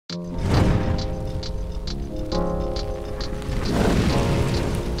Joyrizer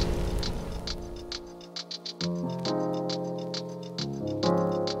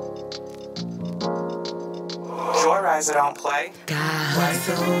don't play. Got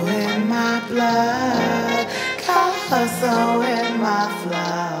hustle in my blood, got hustle in my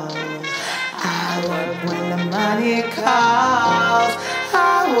flow. I work when the money calls,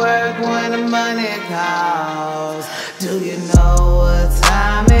 I work when the money calls. Do you know what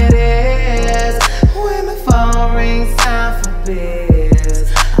time it is? When the phone rings, time for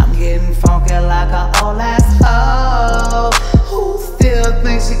biz. I'm getting funky like an old ass hoe who still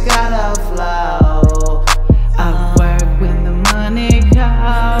thinks she got a flow. I work when the money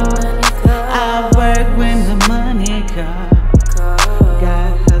calls, I work when the money calls.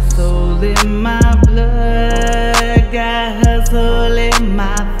 Got hustle in my blood, got hustle in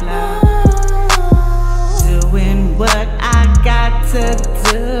my flow. Doing what I got to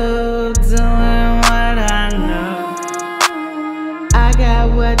do, doing what I know. I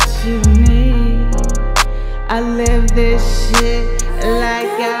got what you need, I live this shit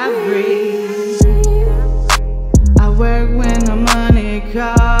like I breathe. I work when the money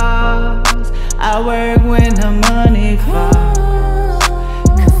calls, I work when the money falls.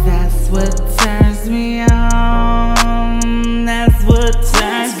 Cause that's what turns me on, that's what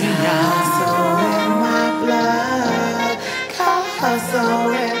turns me on. Hustle in my blood, got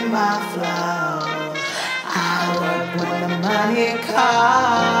hustle in my flow. I work when the money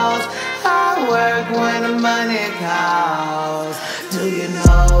calls, I work when the money calls. Do you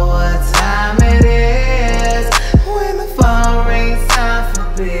know what time it is? When the phone rings, time for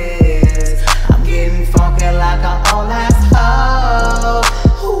biz. I'm getting funky like an old ass hoe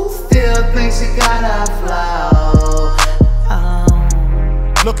who still thinks she got a flow.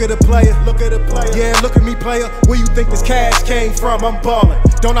 Look at the player, yeah, look at me, player. Where you think this cash came from? I'm ballin'.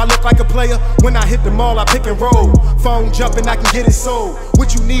 Don't I look like a player? When I hit the mall, I pick and roll. Phone jumping, I can get it sold.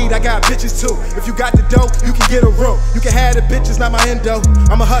 What you need, I got bitches too. If you got the dough, you can get a room. You can have the bitches, not my endo.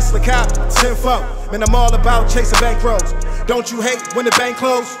 I'm a hustler, cop, 10-4. Man, I'm all about chasing bankrolls. Don't you hate when the bank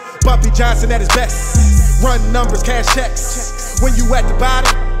close? Bumpy Johnson at his best. Run numbers, cash checks. When you at the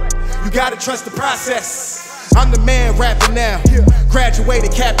bottom, you gotta trust the process. I'm the man rapping now,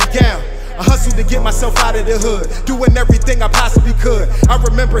 graduated cap and gown. I hustled to get myself out of the hood, doing everything I possibly could. I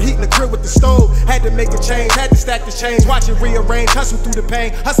remember heating the crib with the stove, had to make a change, had to stack the change, watch it rearrange, hustle through the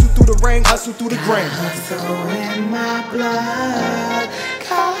pain, hustle through the rain, hustle through the grain. Hustle in my blood,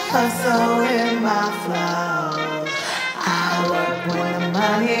 got hustle in my flow. I work when the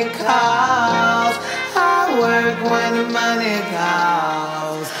money calls, I work when the money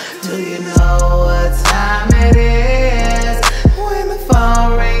calls. Do you know what time it is? When the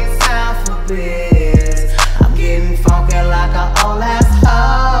phone rings, time for biz. I'm getting funky like an old ass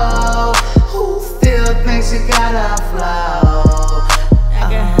hoe who still thinks she got a flow. I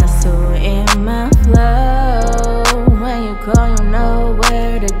got hustle in my flow. When you call, you know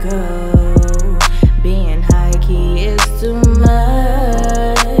where to go. Being high key is too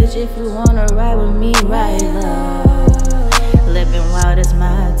much. If you wanna ride with me, ride low. Living wild is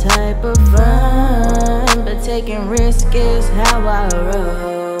my type of fun, but taking risk is how I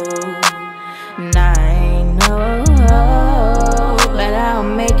roll. And I ain't no hoe, but I'll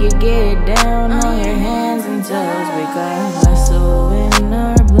make you get down on your hands and toes. We got hustle in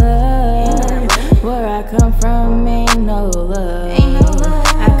our blood. Where I come from ain't no love.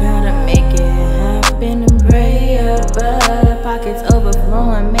 I gotta make it happen and pray above. Pockets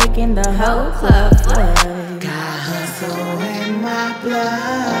overflowing, making the whole club flood. Got hustle in my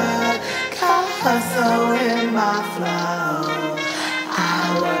blood, got hustle in my flow. I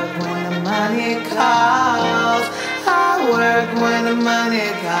work when the money calls, I work when the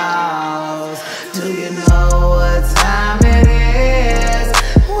money calls. Do you know what time it is?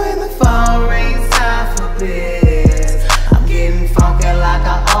 When the phone rings, time for biz. I'm getting funky like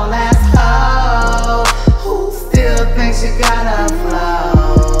an old ass hoe who still thinks she got a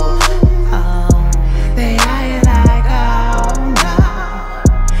flow. They ain't like, oh no,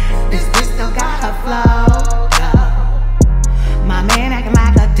 this bitch still got her flow. My man acting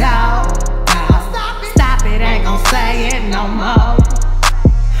like a dog. Stop it, ain't gon' say it no more.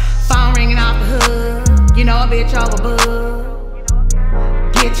 Phone ringing off the hood, you know a bitch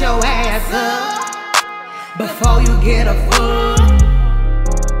overbooked. Get your ass up before you get a foot.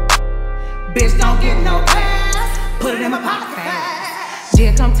 Bitch, don't get no pass, put it in my pocket fast.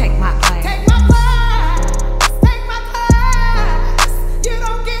 Yeah, come take my class. Take my class, take my class. You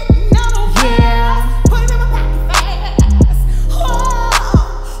don't get no pass, yeah. Put it in my pocket fast. Oh,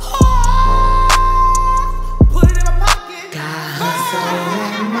 put it in my pocket. Got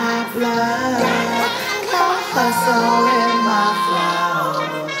hustle in my blood. Come hustle